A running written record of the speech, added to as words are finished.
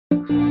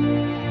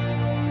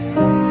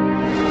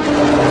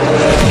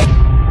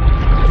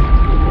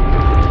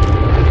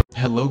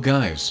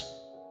guys.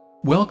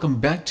 Welcome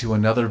back to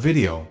another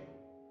video.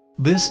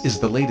 This is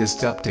the latest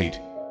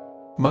update.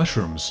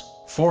 Mushrooms,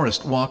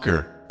 Forest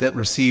Walker, that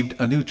received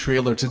a new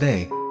trailer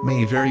today,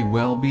 may very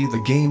well be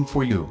the game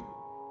for you.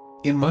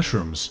 In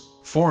Mushrooms,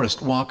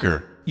 Forest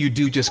Walker, you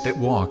do just that,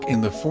 walk in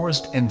the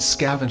forest and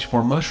scavenge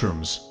for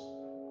mushrooms.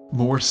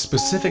 More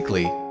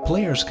specifically,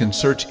 players can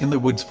search in the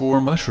woods for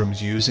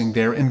mushrooms using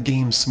their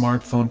in-game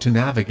smartphone to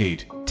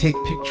navigate, take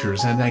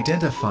pictures and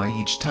identify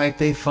each type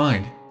they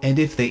find, and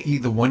if they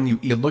eat the one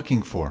you're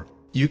looking for,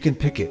 you can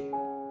pick it.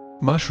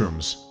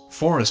 Mushrooms,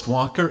 Forest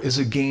Walker is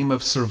a game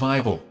of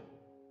survival.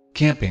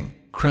 Camping,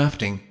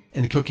 crafting,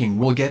 and cooking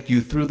will get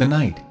you through the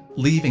night,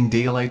 leaving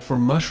daylight for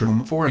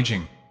mushroom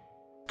foraging.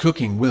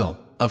 Cooking will,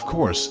 of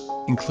course,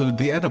 include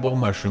the edible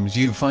mushrooms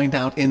you find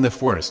out in the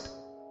forest.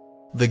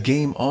 The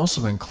game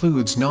also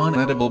includes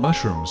non-edible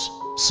mushrooms,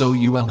 so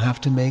you will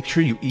have to make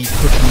sure you eat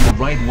cooking the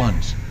right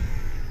ones.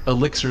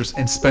 Elixirs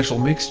and special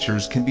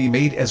mixtures can be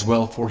made as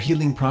well for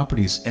healing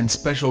properties and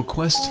special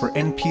quests for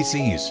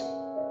NPCs.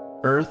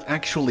 Earth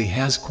actually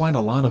has quite a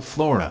lot of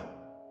flora.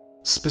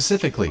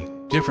 Specifically,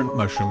 different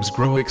mushrooms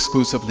grow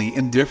exclusively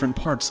in different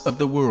parts of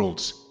the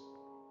worlds.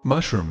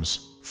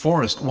 Mushrooms,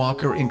 Forest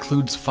Walker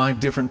includes 5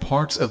 different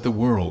parts of the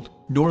world: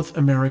 North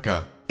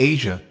America,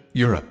 Asia,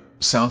 Europe,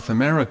 South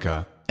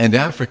America, and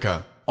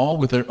Africa, all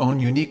with their own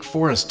unique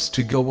forests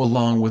to go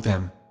along with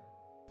them.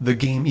 The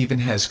game even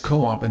has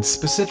co-op and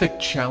specific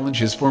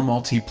challenges for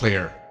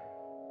multiplayer.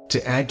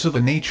 To add to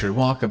the nature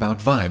walkabout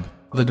vibe,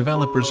 the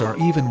developers are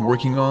even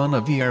working on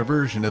a VR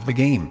version of the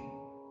game.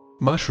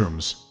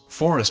 Mushrooms,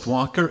 Forest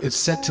Walker is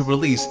set to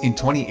release in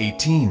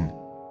 2018.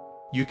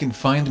 You can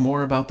find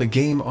more about the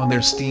game on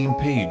their Steam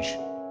page.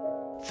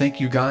 Thank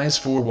you guys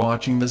for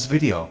watching this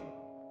video.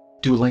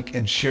 Do like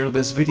and share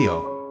this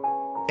video.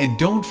 And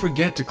don't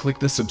forget to click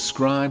the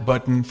subscribe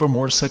button for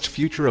more such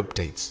future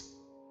updates.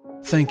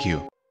 Thank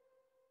you.